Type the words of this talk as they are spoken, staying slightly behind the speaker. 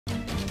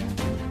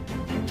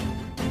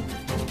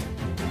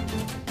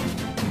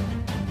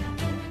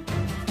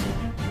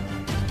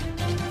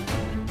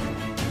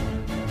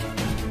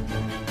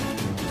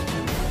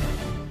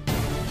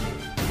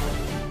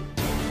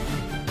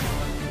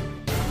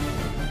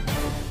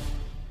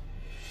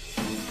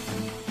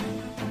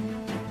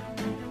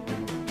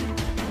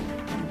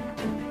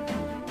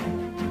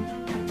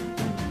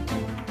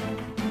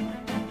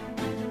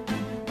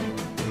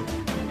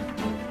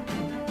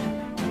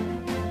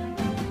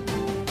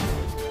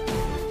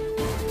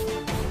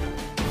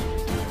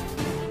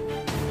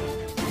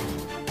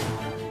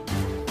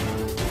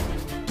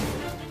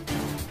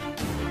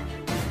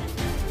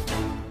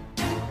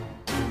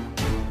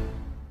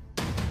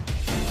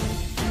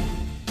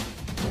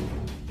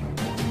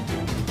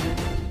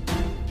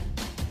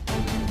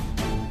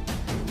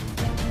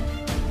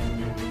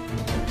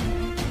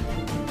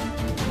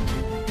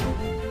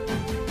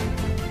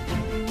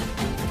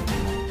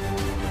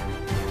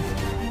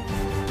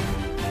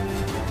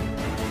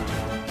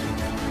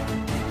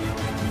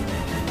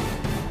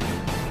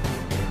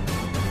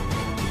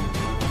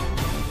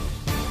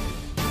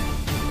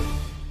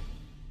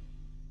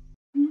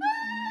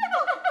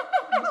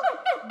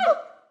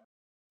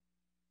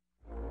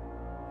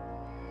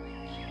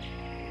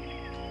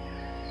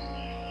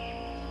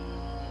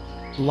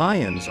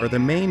Lions are the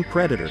main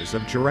predators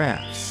of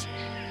giraffes.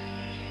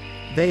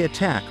 They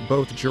attack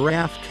both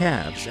giraffe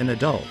calves and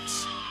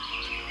adults.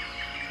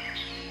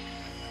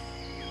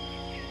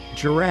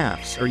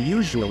 Giraffes are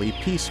usually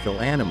peaceful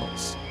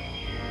animals.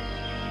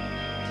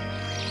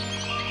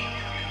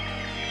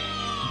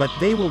 But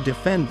they will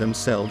defend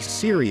themselves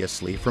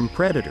seriously from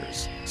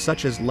predators,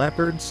 such as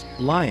leopards,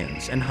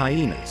 lions, and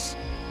hyenas.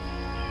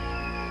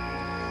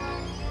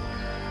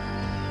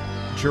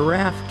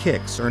 Giraffe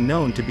kicks are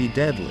known to be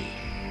deadly.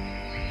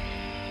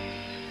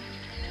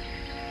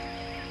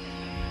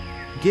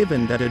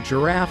 Given that a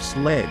giraffe's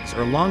legs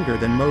are longer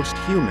than most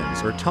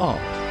humans or tall,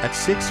 at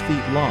 6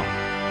 feet long,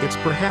 it's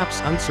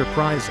perhaps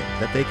unsurprising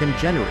that they can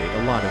generate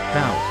a lot of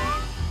power.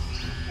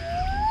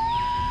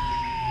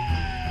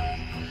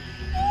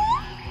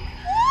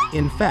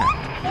 In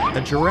fact,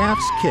 a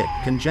giraffe's kick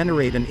can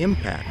generate an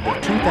impact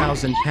of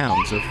 2,000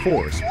 pounds of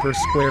force per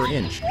square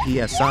inch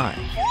 (psi).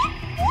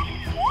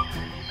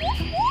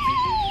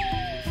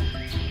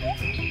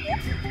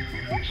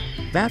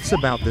 That's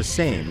about the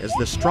same as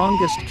the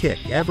strongest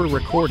kick ever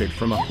recorded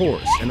from a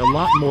horse and a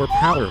lot more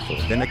powerful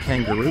than a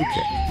kangaroo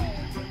kick.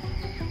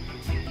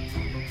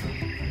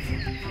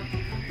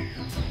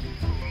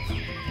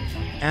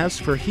 As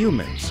for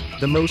humans,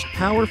 the most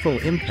powerful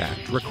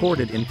impact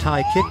recorded in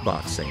Thai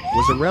kickboxing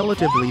was a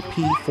relatively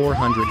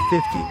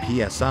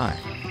P450 psi.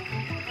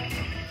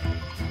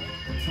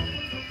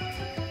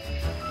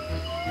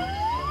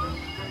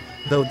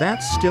 Though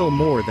that's still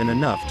more than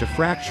enough to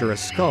fracture a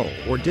skull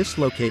or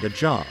dislocate a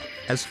jaw,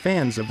 as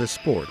fans of the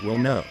sport will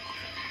know.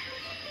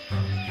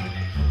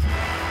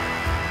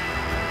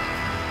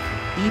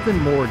 Even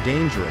more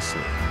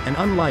dangerously, and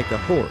unlike a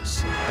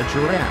horse, a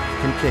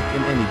giraffe can kick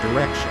in any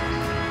direction.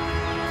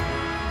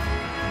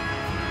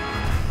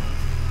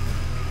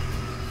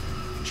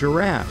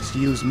 Giraffes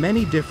use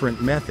many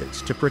different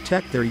methods to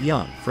protect their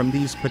young from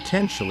these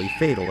potentially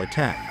fatal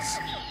attacks.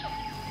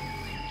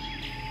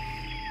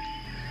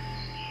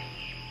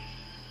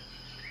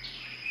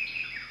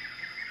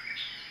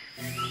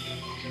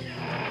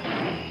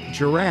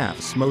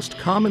 Giraffes most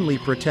commonly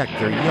protect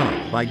their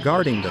young by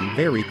guarding them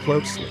very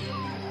closely.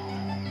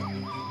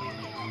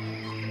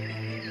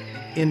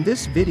 In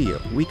this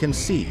video we can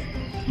see,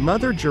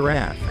 Mother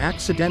Giraffe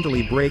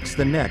accidentally breaks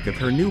the neck of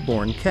her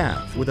newborn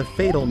calf with a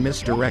fatal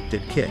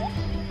misdirected kick.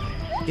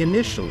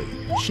 Initially,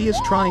 she is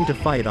trying to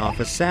fight off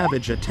a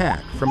savage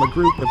attack from a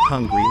group of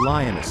hungry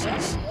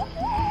lionesses.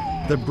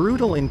 The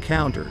brutal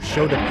encounter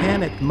showed a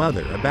panicked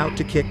mother about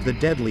to kick the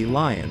deadly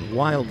lion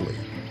wildly.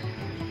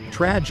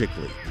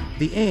 Tragically,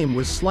 the aim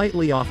was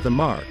slightly off the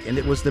mark and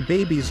it was the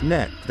baby's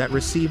neck that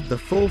received the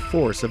full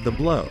force of the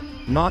blow,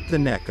 not the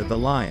neck of the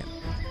lion.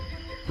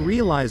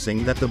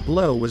 Realizing that the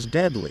blow was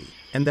deadly,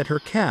 and that her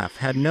calf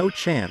had no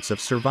chance of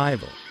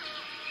survival.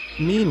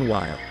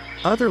 Meanwhile,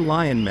 other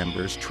lion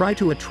members try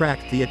to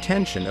attract the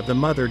attention of the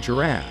mother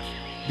giraffe.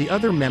 The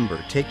other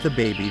member take the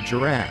baby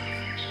giraffe.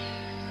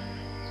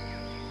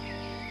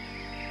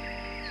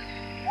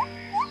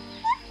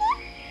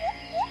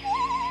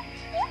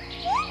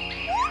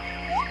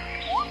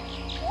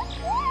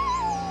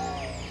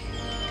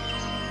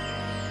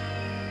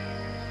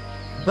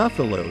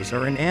 Buffaloes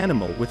are an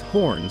animal with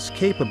horns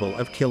capable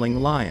of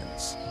killing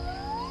lions.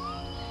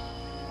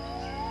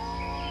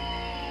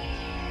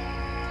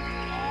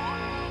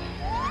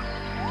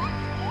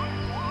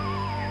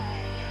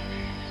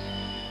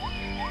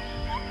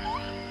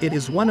 It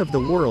is one of the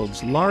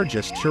world's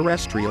largest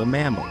terrestrial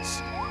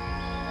mammals.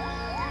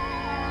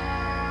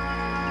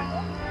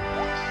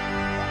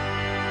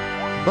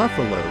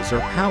 Buffaloes are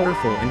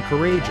powerful and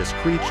courageous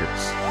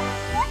creatures.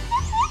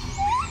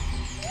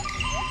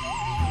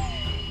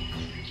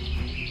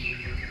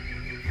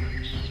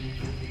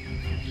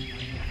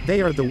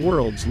 They are the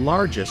world's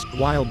largest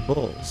wild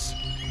bulls.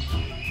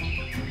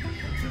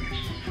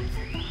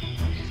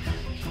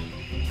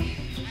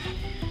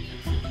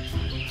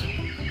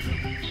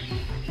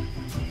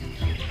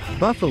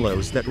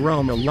 Buffaloes that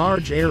roam a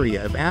large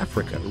area of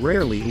Africa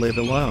rarely live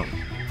alone.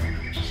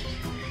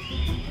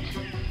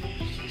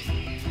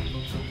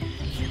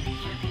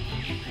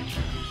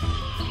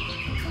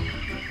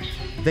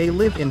 They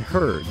live in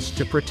herds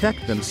to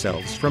protect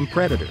themselves from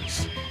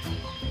predators.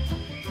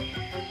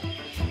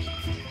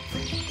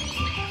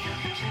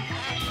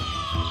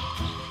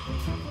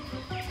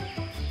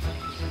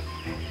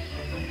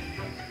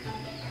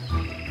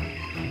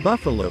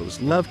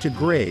 Buffaloes love to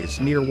graze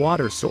near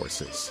water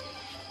sources.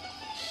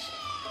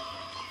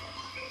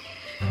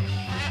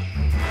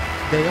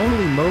 They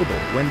only mobile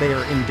when they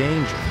are in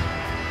danger.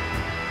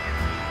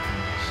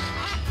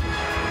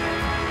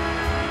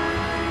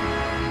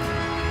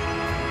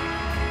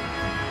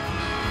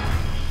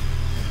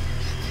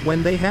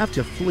 When they have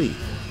to flee,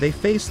 they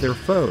face their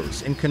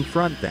foes and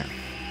confront them.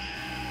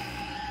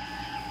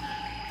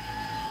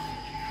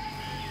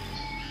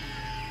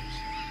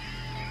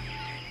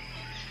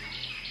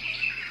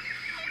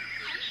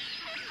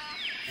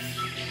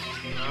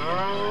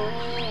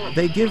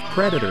 They give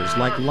predators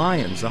like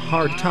lions a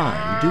hard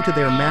time due to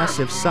their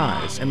massive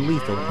size and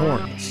lethal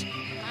horns.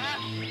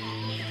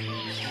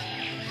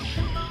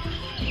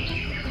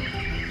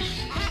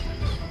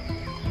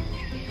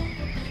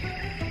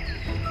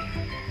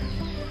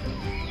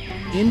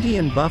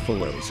 Indian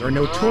buffaloes are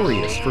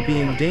notorious for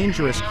being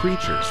dangerous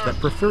creatures that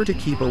prefer to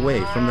keep away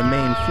from the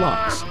main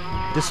flocks,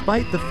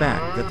 despite the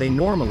fact that they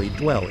normally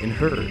dwell in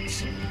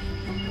herds.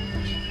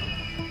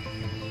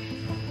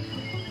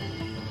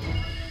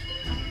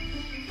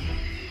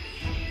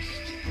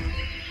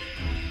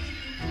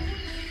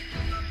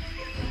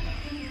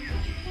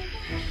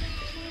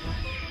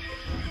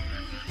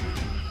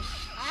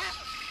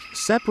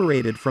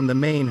 Separated from the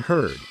main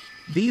herd,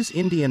 these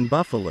Indian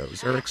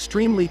buffaloes are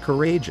extremely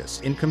courageous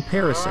in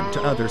comparison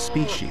to other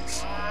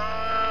species.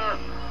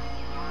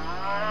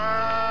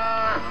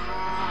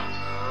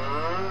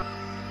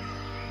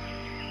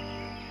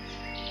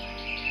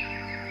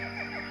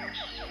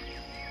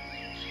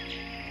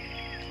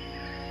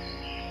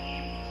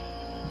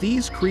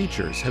 These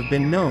creatures have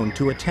been known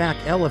to attack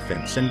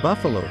elephants and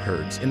buffalo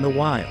herds in the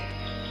wild.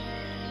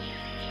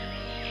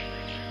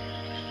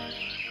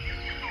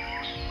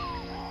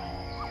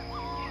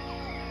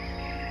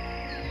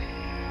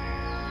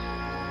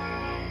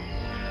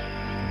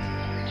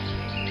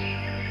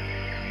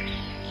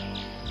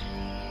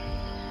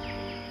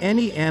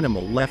 Any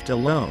animal left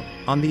alone,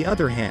 on the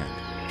other hand,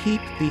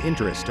 piques the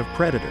interest of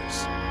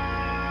predators.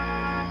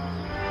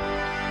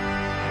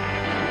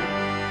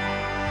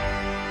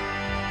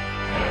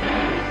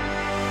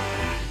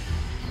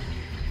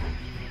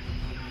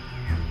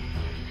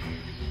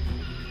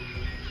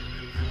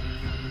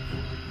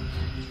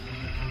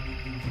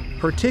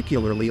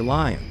 Particularly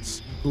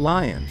lions.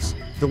 Lions,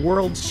 the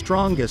world's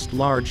strongest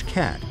large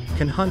cat,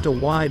 can hunt a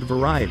wide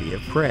variety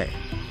of prey.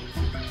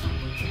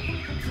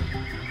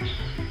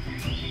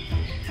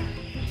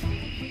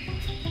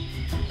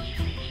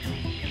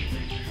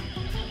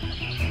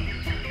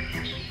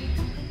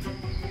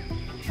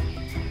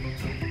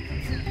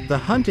 The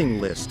hunting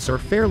lists are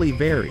fairly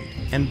varied,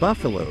 and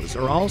buffaloes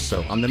are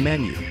also on the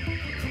menu.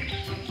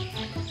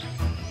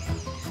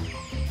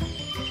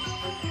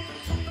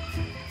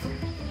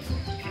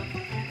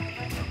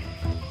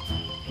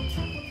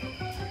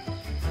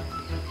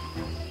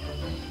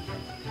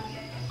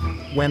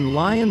 When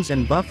lions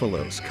and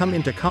buffaloes come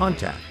into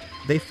contact,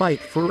 they fight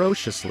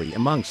ferociously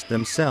amongst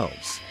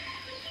themselves.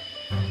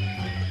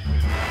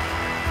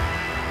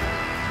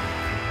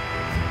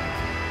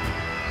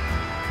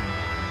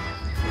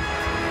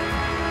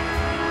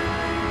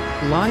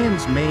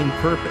 Lion's main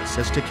purpose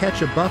is to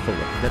catch a buffalo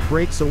that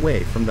breaks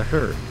away from the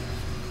herd.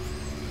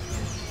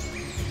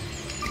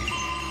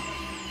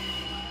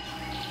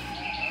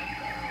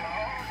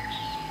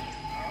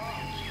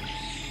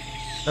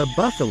 A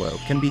buffalo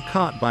can be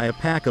caught by a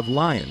pack of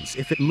lions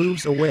if it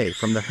moves away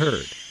from the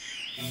herd.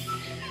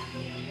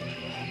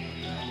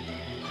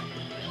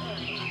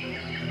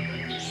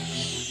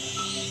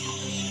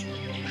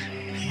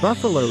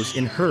 Buffaloes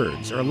in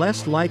herds are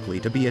less likely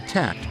to be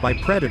attacked by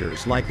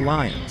predators like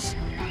lions.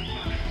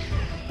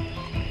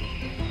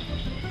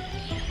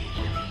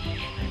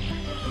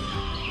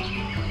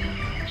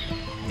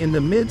 In the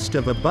midst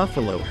of a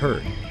buffalo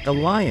herd, a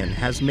lion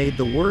has made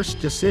the worst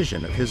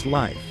decision of his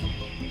life.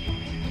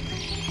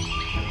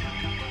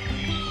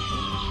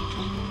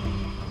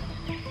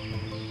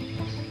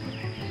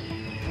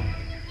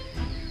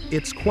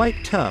 It's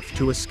quite tough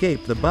to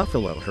escape the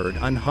buffalo herd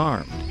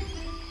unharmed.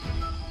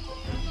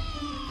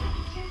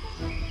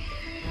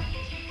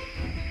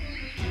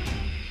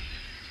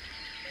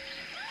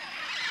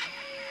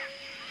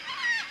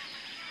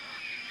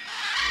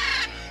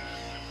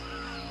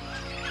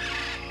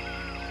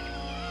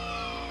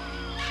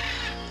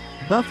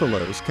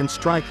 Buffaloes can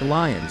strike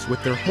lions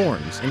with their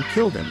horns and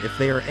kill them if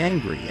they are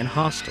angry and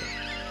hostile.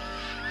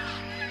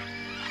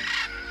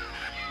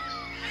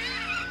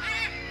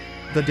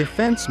 The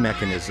defense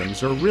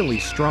mechanisms are really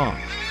strong.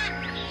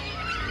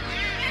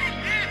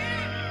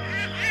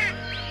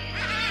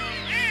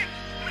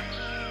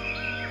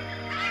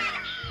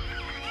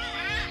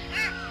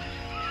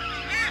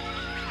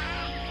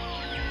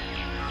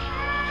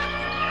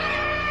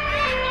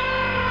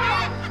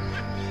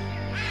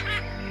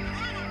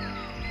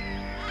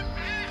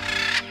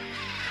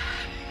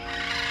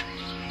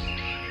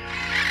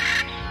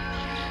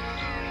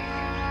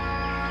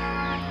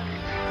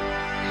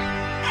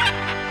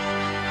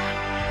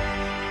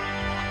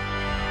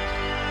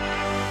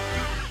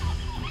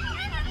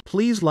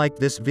 Please like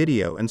this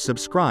video and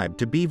subscribe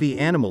to BV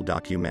Animal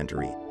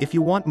Documentary if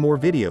you want more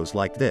videos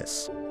like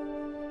this.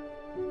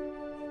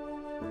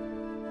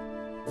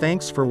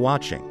 Thanks for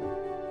watching.